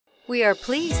We are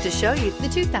pleased to show you the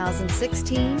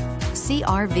 2016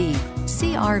 CR-V.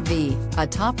 CR-V, a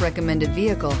top recommended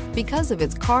vehicle because of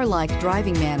its car-like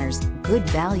driving manners, good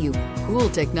value, cool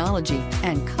technology,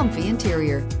 and comfy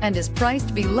interior, and is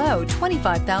priced below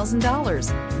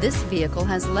 $25,000. This vehicle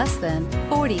has less than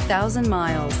 40,000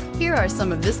 miles. Here are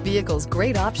some of this vehicle's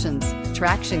great options: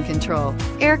 traction control,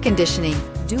 air conditioning,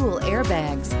 dual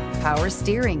airbags, power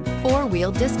steering,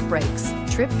 four-wheel disc brakes,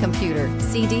 trip computer,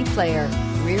 CD player,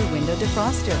 rear window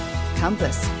defroster,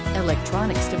 compass,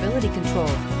 electronic stability control.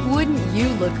 Wouldn't you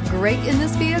look great in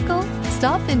this vehicle?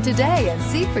 Stop in today and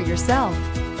see for yourself.